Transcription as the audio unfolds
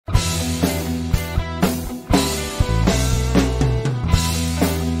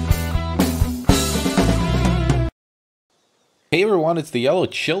Hey everyone, it's the Yellow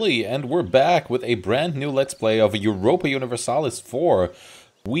Chili, and we're back with a brand new Let's Play of Europa Universalis 4.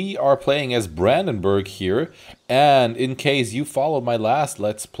 We are playing as Brandenburg here, and in case you followed my last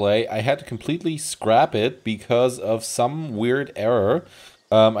Let's Play, I had to completely scrap it because of some weird error.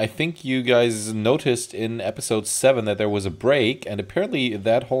 I think you guys noticed in episode 7 that there was a break, and apparently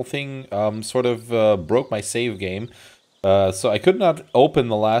that whole thing sort of broke my save game. So I could not open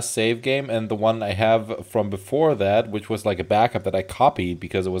the last save game, and the one I have from before that, which was like a backup that I copied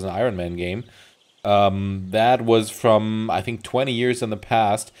because it was an Iron Man game, that was from, I think, 20 years in the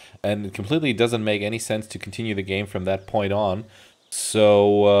past, and it completely doesn't make any sense to continue the game from that point on.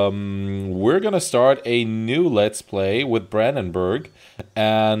 So we're gonna start a new Let's Play with Brandenburg,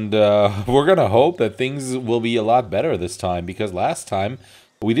 and we're gonna hope that things will be a lot better this time, because last time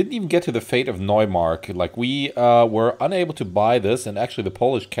we didn't even get to the fate of Neumark. Like, we were unable to buy this, and actually the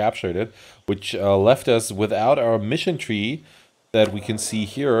Polish captured it, which left us without our mission tree that we can see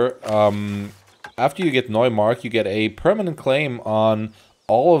here. After you get Neumark, you get a permanent claim on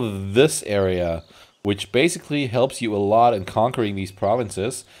all of this area, which basically helps you a lot in conquering these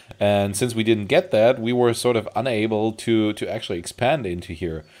provinces. And since we didn't get that, we were sort of unable to actually expand into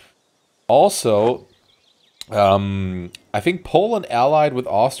here. Also, I think Poland allied with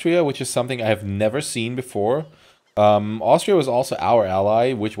Austria, which is something I have never seen before. Austria was also our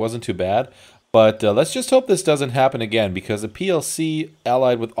ally, which wasn't too bad. But let's just hope this doesn't happen again, because a PLC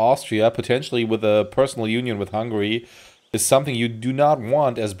allied with Austria, potentially with a personal union with Hungary, is something you do not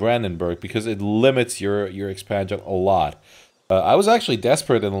want as Brandenburg, because it limits your expansion a lot. I was actually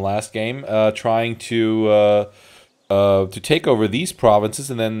desperate in the last game, trying to take over these provinces,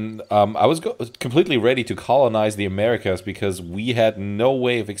 and then I was completely ready to colonize the Americas, because we had no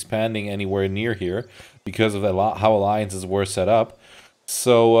way of expanding anywhere near here because of how alliances were set up.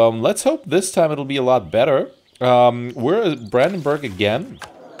 So let's hope this time it'll be a lot better. We're at Brandenburg again.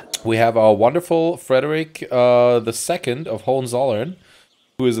 We have our wonderful Frederick II of Hohenzollern,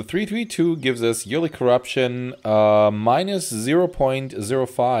 who is a 332, gives us yearly corruption minus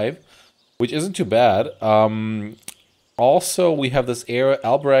 0.05, which isn't too bad. Also, we have this heir,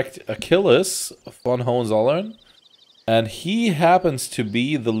 Albrecht Achilles von Hohenzollern, and he happens to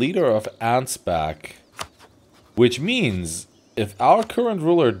be the leader of Ansbach, which means if our current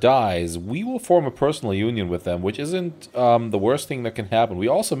ruler dies, we will form a personal union with them, which isn't the worst thing that can happen. We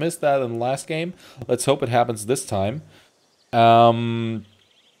also missed that in the last game. Let's hope it happens this time. So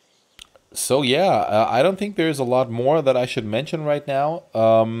yeah, I don't think there's a lot more that I should mention right now.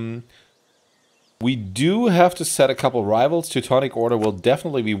 We do have to set a couple rivals. Teutonic Order will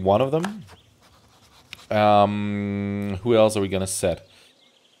definitely be one of them. Who else are we going to set?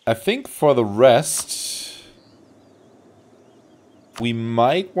 I think for the rest, we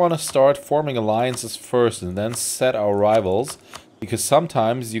might want to start forming alliances first and then set our rivals. Because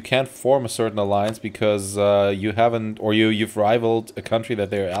sometimes you can't form a certain alliance because you haven't, or you've rivaled a country that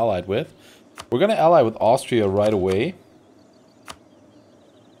they're allied with. We're going to ally with Austria right away.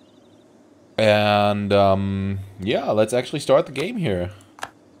 And, yeah, let's actually start the game here.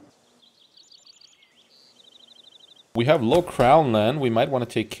 We have low crown land. We might want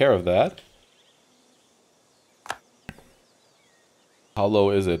to take care of that. How low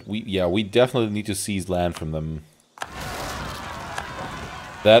is it? We definitely need to seize land from them.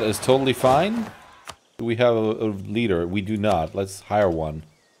 That is totally fine. Do we have a leader? We do not. Let's hire one.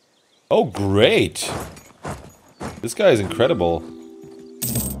 Oh, great! This guy is incredible.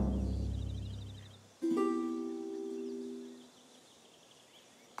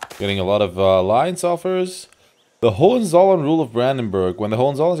 Getting a lot of alliance offers. The Hohenzollern rule of Brandenburg. When the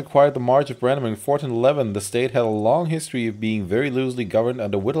Hohenzollerns acquired the March of Brandenburg in 1411, the state had a long history of being very loosely governed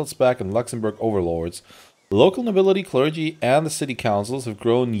under Wittelsbach and Luxembourg overlords. Local nobility, clergy, and the city councils have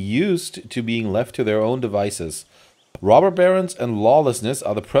grown used to being left to their own devices. Robber barons and lawlessness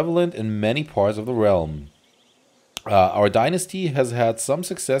are the prevalent in many parts of the realm. Our dynasty has had some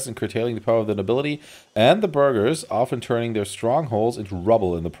success in curtailing the power of the nobility and the burghers, often turning their strongholds into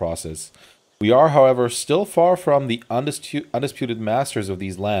rubble in the process. We are, however, still far from the undisputed masters of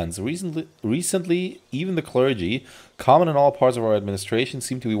these lands. Recently, even the clergy, common in all parts of our administration,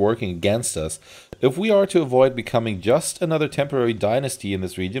 seem to be working against us. If we are to avoid becoming just another temporary dynasty in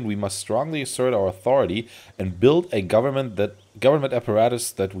this region, we must strongly assert our authority and build a government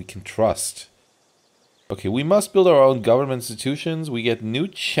apparatus that we can trust. Okay, we must build our own government institutions. We get new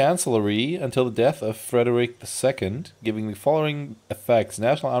chancellery until the death of Frederick II, giving the following effects: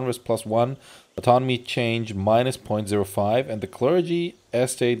 national unrest +1, autonomy change minus 0.05, and the clergy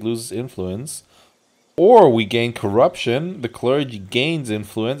estate loses influence. Or we gain corruption, the clergy gains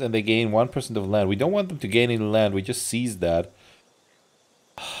influence, and they gain 1% of land. We don't want them to gain any land, we just seize that.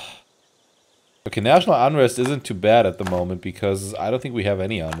 Okay, national unrest isn't too bad at the moment because I don't think we have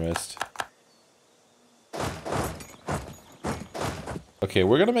any unrest. Okay,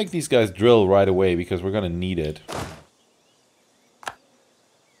 we're gonna make these guys drill right away because we're gonna need it.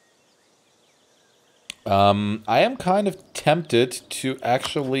 I am kind of tempted to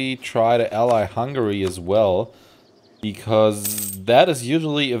actually try to ally Hungary as well, because that is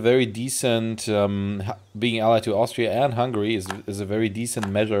usually a very decent, being allied to Austria and Hungary is a very decent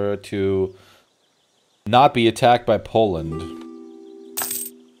measure to not be attacked by Poland.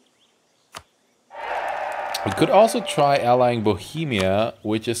 We could also try allying Bohemia,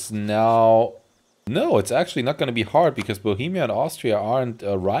 which is now... No, it's actually not going to be hard because Bohemia and Austria aren't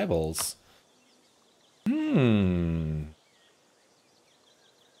rivals.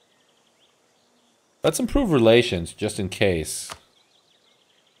 Let's improve relations, just in case.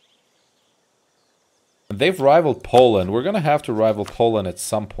 They've rivaled Poland. We're gonna have to rival Poland at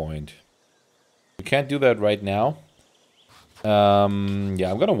some point. We can't do that right now. Yeah, I'm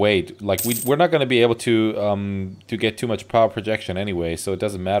gonna wait. Like, we're not gonna be able to get too much power projection anyway, so it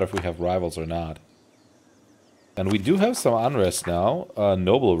doesn't matter if we have rivals or not. And we do have some unrest now.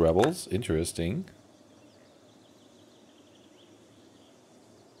 Noble rebels. Interesting.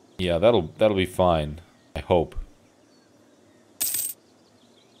 Yeah, that'll be fine. I hope.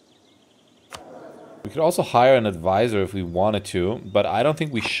 We could also hire an advisor if we wanted to, but I don't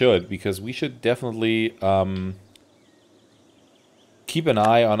think we should, because we should definitely keep an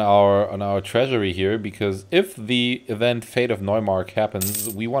eye on our treasury here, because if the event Fate of Neumark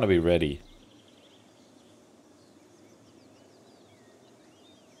happens, we want to be ready.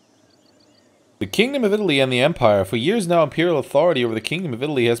 The Kingdom of Italy and the Empire. For years now, imperial authority over the Kingdom of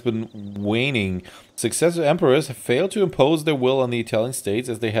Italy has been waning. Successive emperors have failed to impose their will on the Italian states,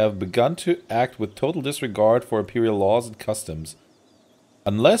 as they have begun to act with total disregard for imperial laws and customs.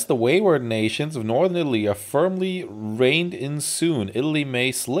 Unless the wayward nations of northern Italy are firmly reined in soon, Italy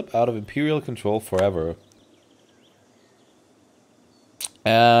may slip out of imperial control forever.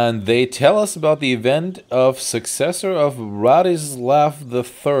 And they tell us about the event of successor of Radislav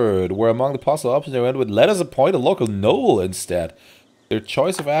III, where among the possible options they went with, let us appoint a local noble instead. Their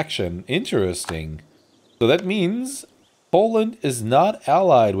choice of action. Interesting. So that means Poland is not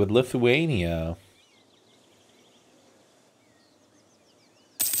allied with Lithuania.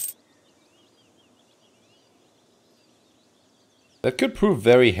 That could prove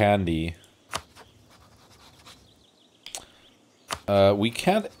very handy. We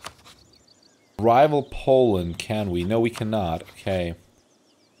can't rival Poland, can we? No, we cannot. Okay.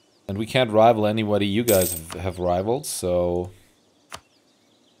 And we can't rival anybody you guys have rivaled, so...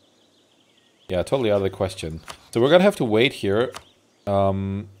 Yeah, totally out of the question. So we're gonna have to wait here.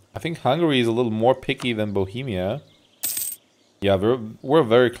 I think Hungary is a little more picky than Bohemia. Yeah, we're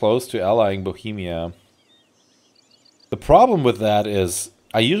very close to allying Bohemia. The problem with that is,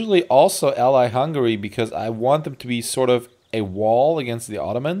 I usually also ally Hungary because I want them to be sort of a wall against the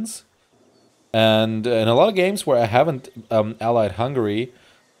Ottomans. And in a lot of games where I haven't allied Hungary,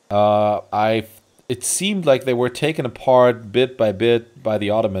 it seemed like they were taken apart bit by the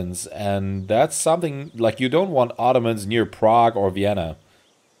Ottomans. And that's something, like, you don't want Ottomans near Prague or Vienna.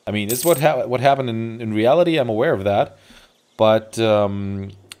 I mean, it's what happened in reality, I'm aware of that. But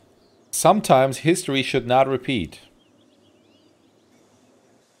sometimes history should not repeat.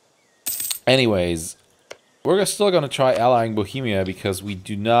 Anyways, we're still going to try allying Bohemia because we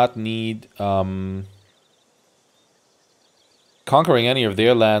do not need... conquering any of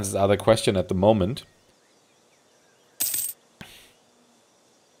their lands is out of the question at the moment.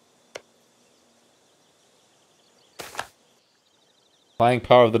 Buying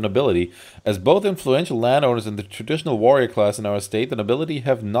power of the nobility. As both influential landowners and the traditional warrior class in our state, the nobility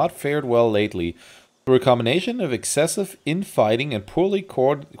have not fared well lately. Through a combination of excessive infighting and poorly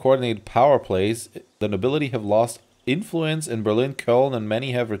coordinated power plays, the nobility have lost influence in Berlin, Cologne, and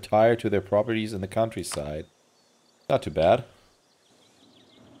many have retired to their properties in the countryside. Not too bad.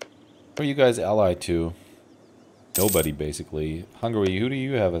 Who are you guys allied to? Nobody, basically. Hungary, who do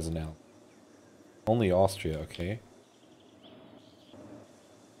you have as an ally? Only Austria, okay.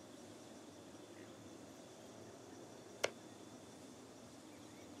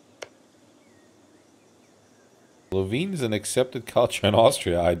 Slovene is an accepted culture in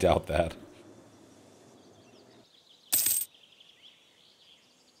Austria. I doubt that.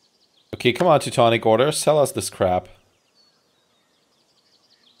 Okay, come on, Teutonic Order. Sell us this crap.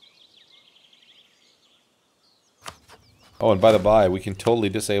 Oh, and by the by, we can totally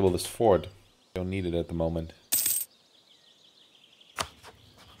disable this fort. Don't need it at the moment.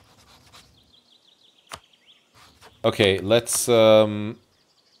 Okay, let's...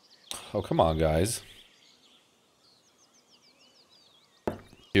 Oh, come on, guys.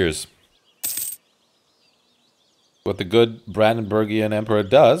 Cheers. What the good Brandenburgian emperor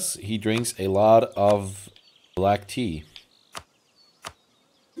does, he drinks a lot of black tea.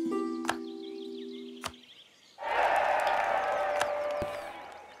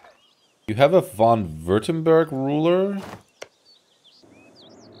 You have a von Württemberg ruler?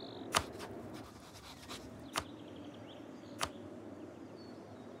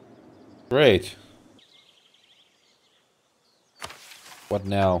 Great. What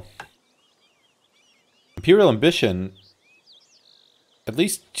now? Imperial ambition. At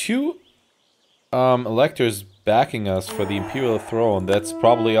least 2 electors backing us for the imperial throne. That's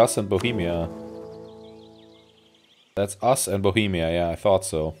probably us and Bohemia. That's us and Bohemia, yeah, I thought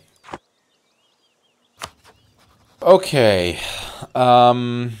so. Okay.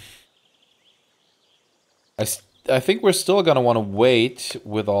 I think we're still gonna want to wait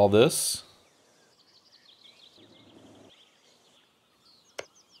with all this.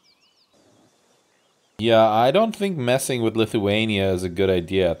 Yeah, I don't think messing with Lithuania is a good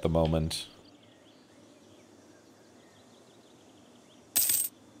idea at the moment.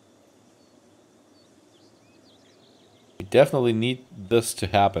 We definitely need this to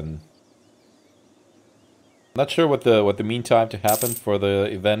happen. Not sure what the mean time to happen for the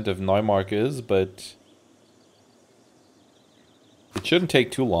event of Neumark is, but it shouldn't take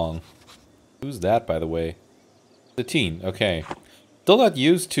too long. Who's that, by the way? Stettin, okay. Still not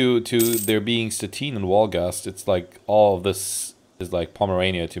used to there being Stettin and Wolgast. It's like all of this is like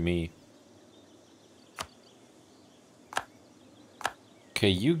Pomerania to me. Okay,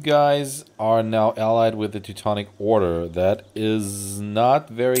 you guys are now allied with the Teutonic Order. That is not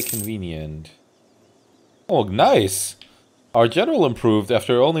very convenient. Oh, nice! Our general improved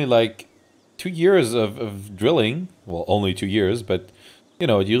after only like 2 years of drilling. Well, only 2 years, but you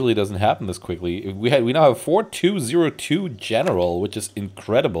know, it usually doesn't happen this quickly. We now have 4202 general, which is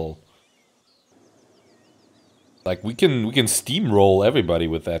incredible. Like we can steamroll everybody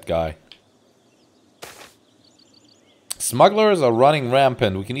with that guy. Smugglers are running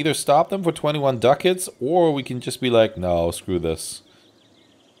rampant. We can either stop them for 21 ducats, or we can just be like, no, screw this.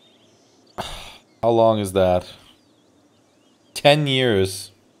 How long is that? 10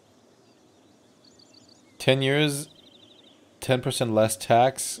 years. 10 years, 10% less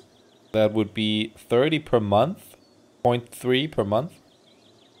tax. That would be 30 per month. 0.3 per month.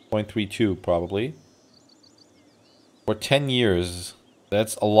 0.32 probably. For 10 years.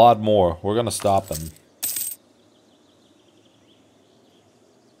 That's a lot more. We're gonna stop them.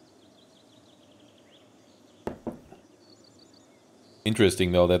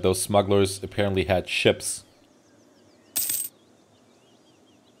 Interesting though that those smugglers apparently had ships.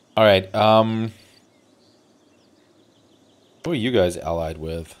 Alright, who are you guys allied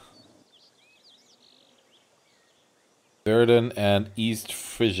with? Verden and East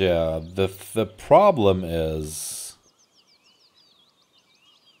Frisia. The problem is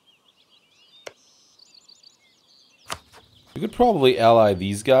we could probably ally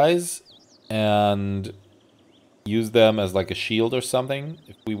these guys and use them as like a shield or something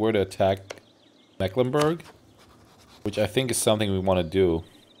if we were to attack Mecklenburg, which I think is something we want to do.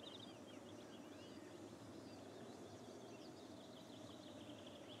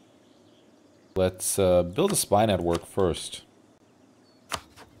 Let's build a spy network first.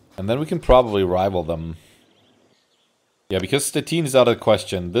 And then we can probably rival them. Yeah, because Stettin is out of the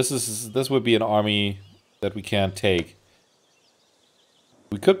question. This would be an army that we can't take.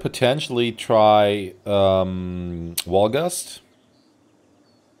 We could potentially try Wolgast.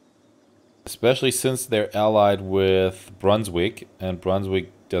 Especially since they're allied with Brunswick, and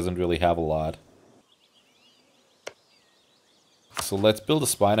Brunswick doesn't really have a lot. So let's build a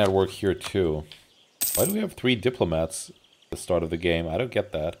spy network here too. Why do we have 3 diplomats at the start of the game? I don't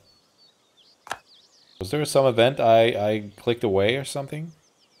get that. Was there some event I clicked away or something?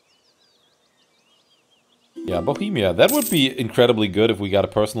 Yeah, Bohemia. That would be incredibly good if we got a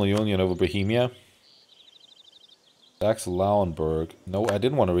personal union over Bohemia. Saxe-Lauenburg. No, I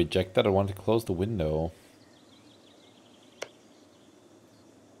didn't want to reject that. I wanted to close the window.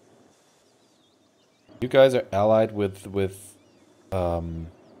 You guys are allied with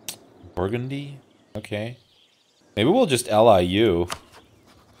Burgundy? Okay. Maybe we'll just ally you.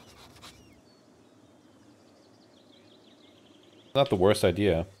 Not the worst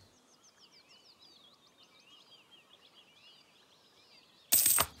idea.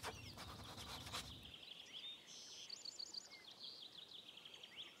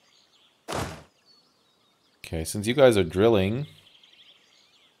 Okay, since you guys are drilling...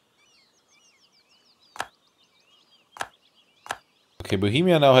 Okay,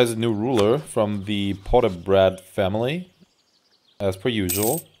 Bohemia now has a new ruler from the Potebrad family, as per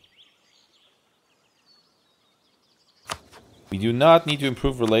usual. We do not need to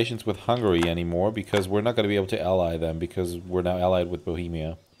improve relations with Hungary anymore, because we're not going to be able to ally them, because we're now allied with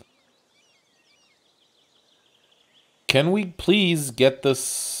Bohemia. Can we please get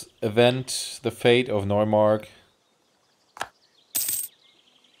this event, the fate of Neumark?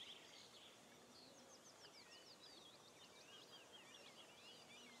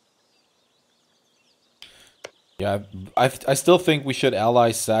 Yeah, I still think we should ally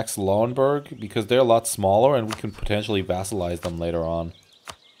Saxe-Lauenburg, because they're a lot smaller and we can potentially vassalize them later on.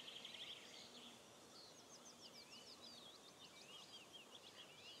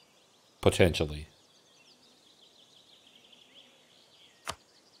 Potentially.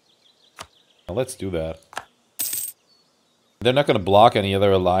 Now let's do that. They're not going to block any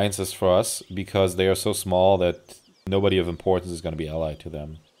other alliances for us, because they are so small that nobody of importance is going to be allied to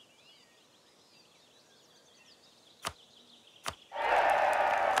them.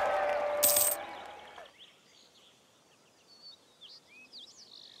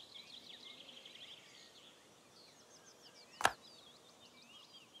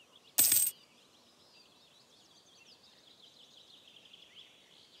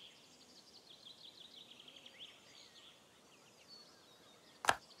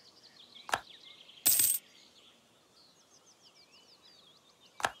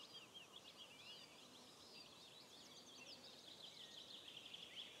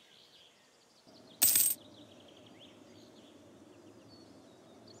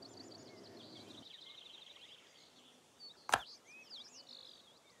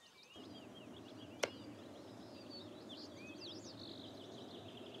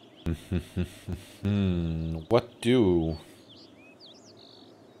 What do?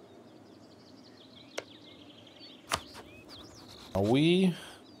 Are we?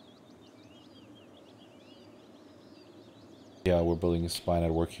 Yeah, we're building a spy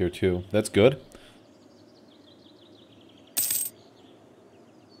network here too. That's good.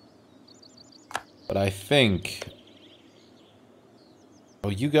 But I think... Oh,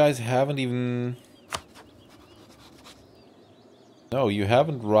 you guys haven't even... No, you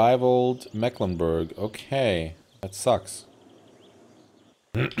haven't rivaled Mecklenburg. Okay, that sucks.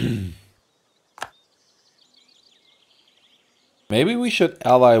 Maybe we should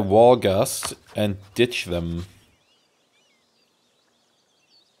ally Walgast and ditch them.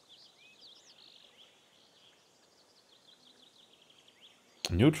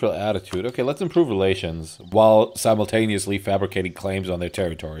 Neutral attitude. Okay, let's improve relations while simultaneously fabricating claims on their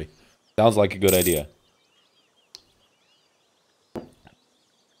territory. Sounds like a good idea.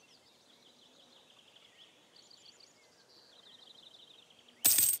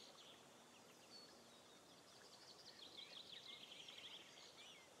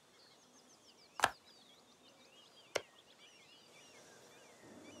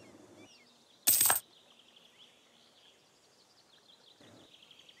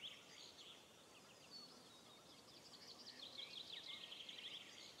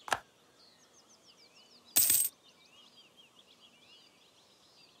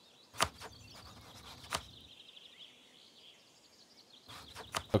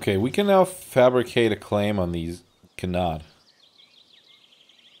 Okay, we can now fabricate a claim on these. Cannot.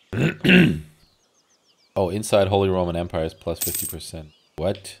 Oh, inside Holy Roman Empire is plus 50%.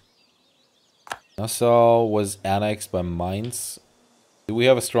 What? Nassau was annexed by Mainz. Do we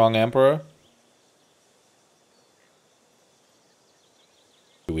have a strong emperor?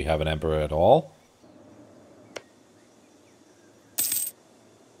 Do we have an emperor at all?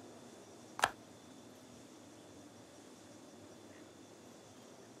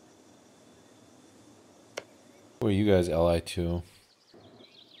 Who are you guys allied to?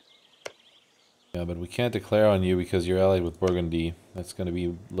 Yeah, but we can't declare on you because you're allied with Burgundy. That's going to be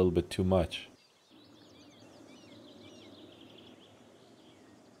a little bit too much.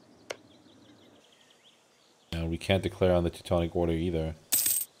 And we can't declare on the Teutonic Order either.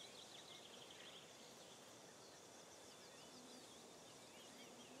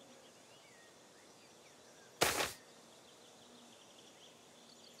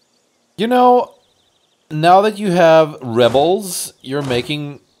 You know, now that you have rebels, you're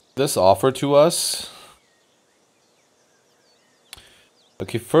making this offer to us.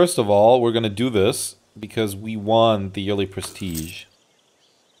 Okay, first of all, we're going to do this because we won the yearly prestige.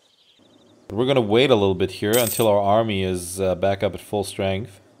 But we're going to wait a little bit here until our army is back up at full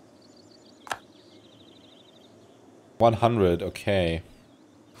strength. 100, okay.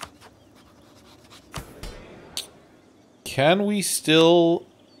 Can we still...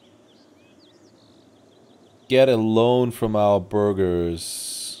 get a loan from our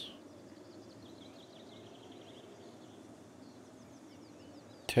burghers.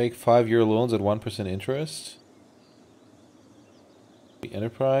 Take 5-year loans at 1% interest. The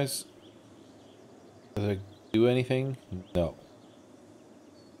enterprise. Does it do anything? No.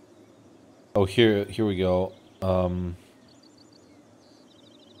 Oh, here we go.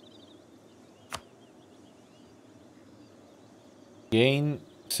 Gain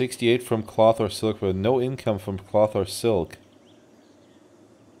 68 from cloth or silk, but no income from cloth or silk.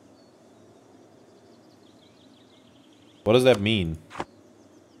 What does that mean?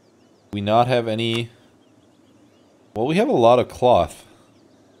 We not have any... Well, we have a lot of cloth.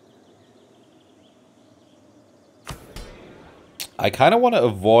 I kind of want to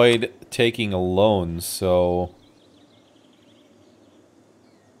avoid taking a loan, so...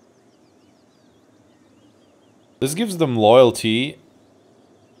 This gives them loyalty,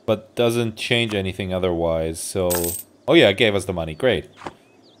 but doesn't change anything otherwise, so... Oh yeah, it gave us the money, great.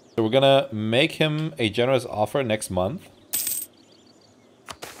 So we're gonna make him a generous offer next month.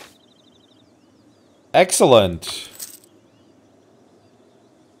 Excellent!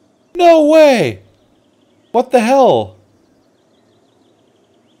 No way! What the hell?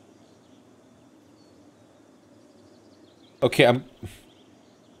 Okay,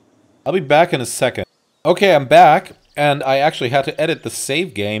 I'll be back in a second. Okay, I'm back, and I actually had to edit the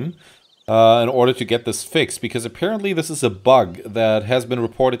save game in order to get this fixed, because apparently this is a bug that has been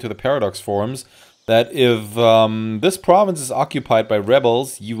reported to the Paradox forums, that if this province is occupied by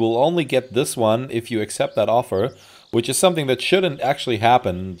rebels, you will only get this one if you accept that offer, which is something that shouldn't actually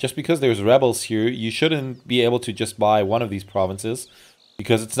happen. Just because there's rebels here, you shouldn't be able to just buy one of these provinces,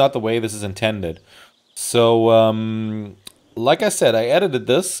 because it's not the way this is intended. So, like I said, I edited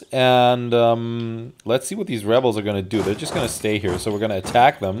this, and let's see what these rebels are going to do. They're just going to stay here, so we're going to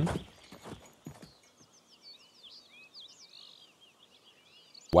attack them.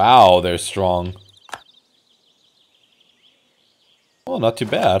 Wow, they're strong. Oh, not too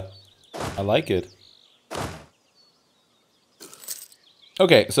bad. I like it.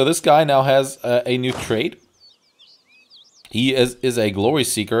 Okay, so this guy now has a new trait. He is a glory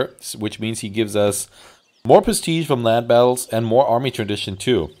seeker, which means he gives us more prestige from land battles and more army tradition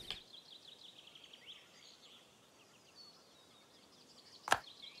too.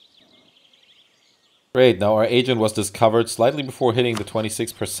 Great, now our agent was discovered slightly before hitting the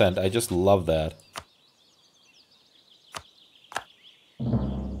 26%. I just love that.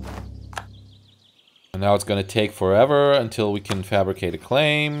 And now it's going to take forever until we can fabricate a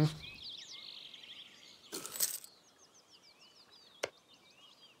claim.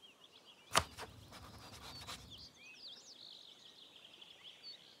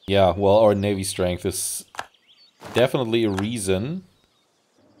 Yeah, well, our navy strength is definitely a reason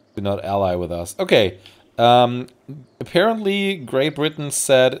to not ally with us. Okay, apparently Great Britain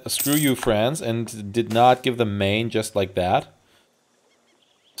said, screw you, France, and did not give them Maine just like that.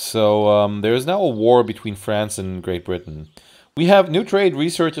 So, there is now a war between France and Great Britain. We have new trade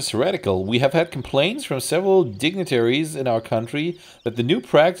research is heretical. We have had complaints from several dignitaries in our country that the new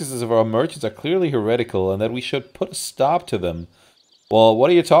practices of our merchants are clearly heretical and that we should put a stop to them. Well, what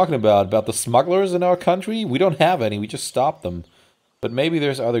are you talking about? About the smugglers in our country? We don't have any, we just stopped them. But maybe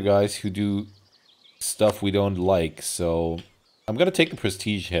there's other guys who do stuff we don't like, so... I'm gonna take the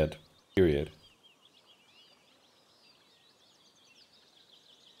prestige hit, period.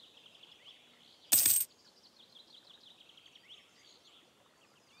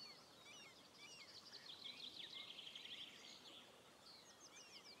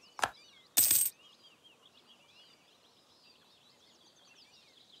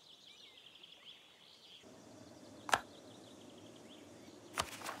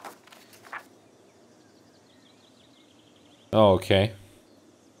 Oh, okay.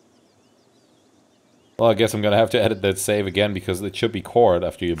 Well, I guess I'm gonna have to edit that save again because it should be cored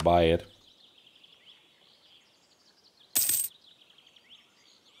after you buy it.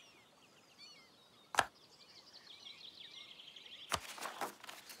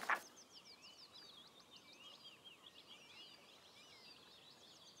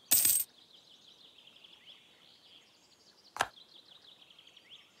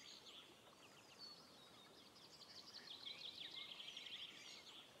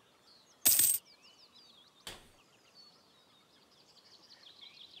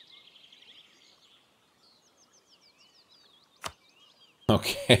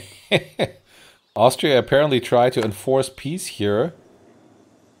 Okay. Austria apparently tried to enforce peace here.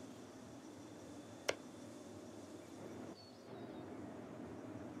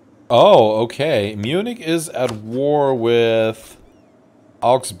 Oh, okay. Munich is at war with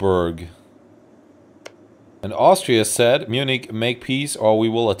Augsburg. And Austria said, Munich, make peace or we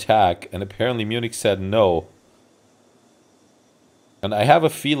will attack. And apparently Munich said no. And I have a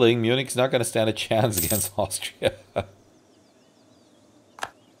feeling Munich's not going to stand a chance against Austria.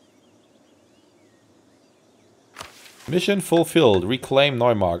 Mission fulfilled. Reclaim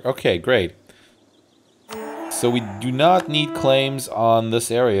Neumark. Okay, great. So we do not need claims on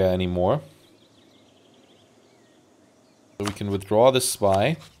this area anymore. So we can withdraw this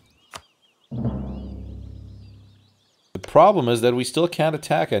spy. The problem is that we still can't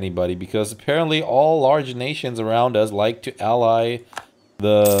attack anybody because apparently all large nations around us like to ally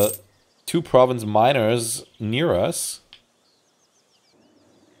the 2 province miners near us.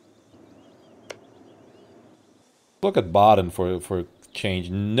 Look at Baden for change.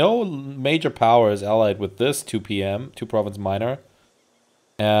 No major power is allied with this 2 province minor.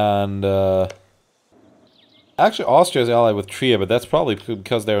 And actually Austria is allied with Trier, but that's probably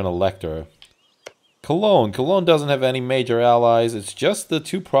because they're an elector. Cologne. Cologne doesn't have any major allies. It's just the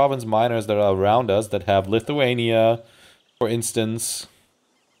 2 province miners that are around us that have Lithuania, for instance.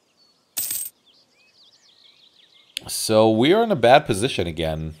 So we are in a bad position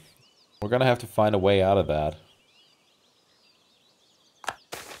again. We're gonna have to find a way out of that.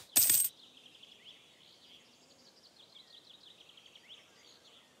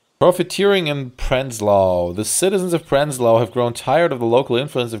 Profiteering in Prenzlau. The citizens of Prenzlau have grown tired of the local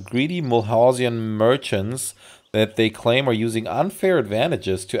influence of greedy Mulhausian merchants that they claim are using unfair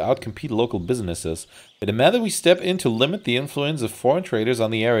advantages to outcompete local businesses. They demand that we step in to limit the influence of foreign traders on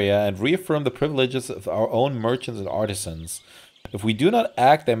the area and reaffirm the privileges of our own merchants and artisans. If we do not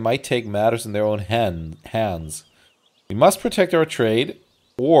act, they might take matters in their own hands. We must protect our trade,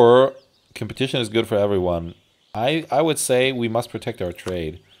 or competition is good for everyone. I would say we must protect our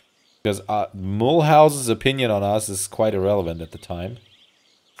trade. Because Mulhausen's opinion on us is quite irrelevant at the time.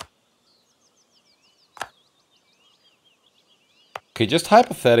 Okay, just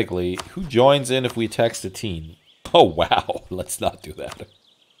hypothetically, who joins in if we attack Stettin? Oh wow, let's not do that.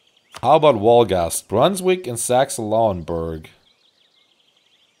 How about Wolgast, Brunswick, and Saxe-Lauenburg?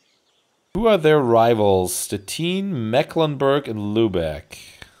 Who are their rivals? Stettin, Mecklenburg, and Lübeck.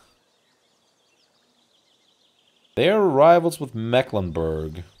 They are rivals with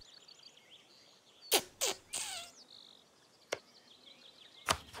Mecklenburg.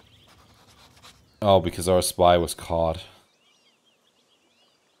 Oh, because our spy was caught.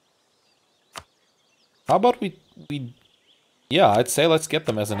 How about we... Yeah, I'd say let's get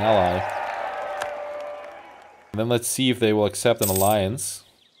them as an ally. And then let's see if they will accept an alliance.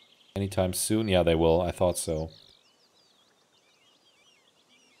 Anytime soon. Yeah, they will. I thought so.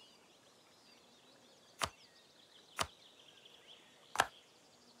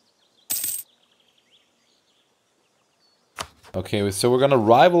 Okay, so we're gonna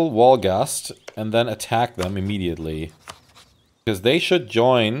rival Wolgast and then attack them immediately. Because they should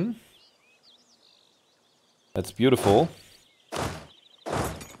join. That's beautiful.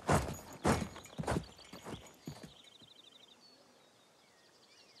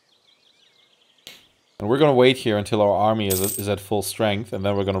 And we're gonna wait here until our army is at full strength, and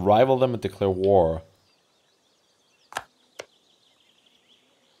then we're gonna rival them and declare war.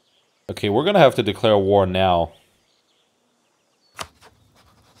 Okay, we're gonna have to declare war now.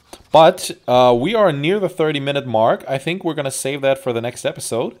 But we are near the 30-minute mark. I think we're going to save that for the next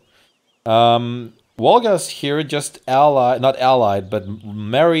episode. Wolgast here just not allied, but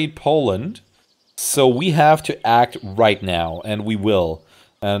married Poland. So we have to act right now, and we will.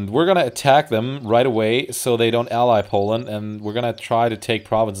 And we're going to attack them right away so they don't ally Poland, and we're going to try to take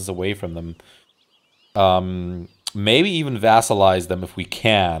provinces away from them. Maybe even vassalize them if we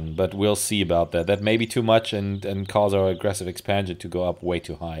can, but we'll see about that. That may be too much and cause our aggressive expansion to go up way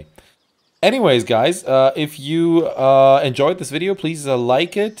too high. Anyways, guys, if you enjoyed this video, please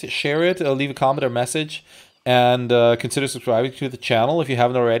like it, share it, leave a comment or message, and consider subscribing to the channel if you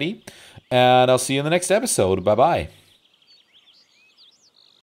haven't already. And I'll see you in the next episode. Bye-bye.